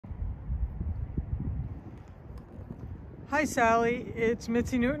Hi Sally, it's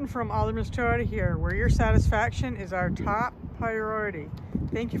Mitzi Newton from Alderman's Toyota here, where your satisfaction is our top priority.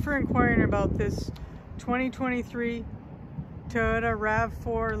 Thank you for inquiring about this 2023 Toyota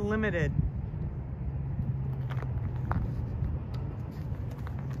RAV4 Limited.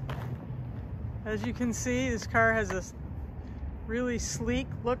 As you can see, this car has a really sleek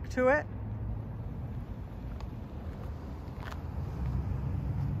look to it.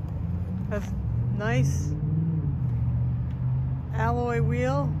 Has nice alloy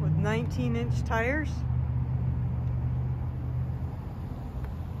wheel with 19-inch tires.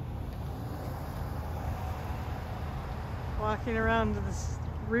 Walking around to the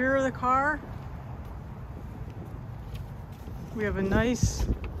rear of the car, we have a nice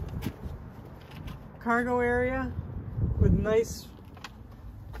cargo area with nice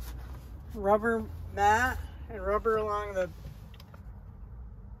rubber mat and rubber along the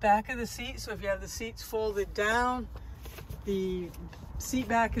back of the seat, so if you have the seats folded down, the seat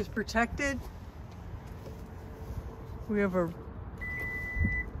back is protected. We have a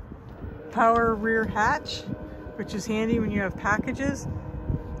power rear hatch, which is handy when you have packages.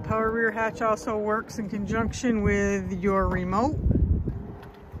 Power rear hatch also works in conjunction with your remote.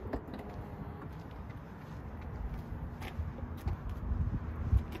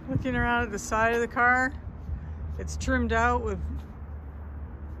 Looking around at the side of the car, it's trimmed out with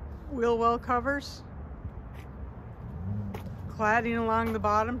wheel well covers, cladding along the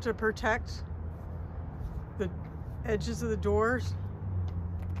bottom to protect the edges of the doors,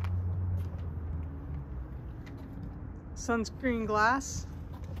 sunscreen glass.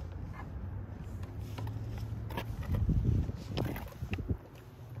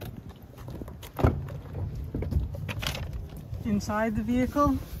 Inside the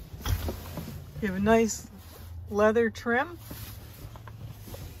vehicle, you have a nice leather trim.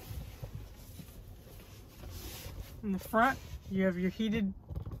 In the front, you have your heated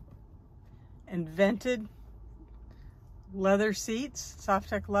and vented leather seats,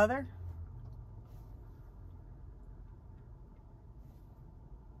 Softech leather.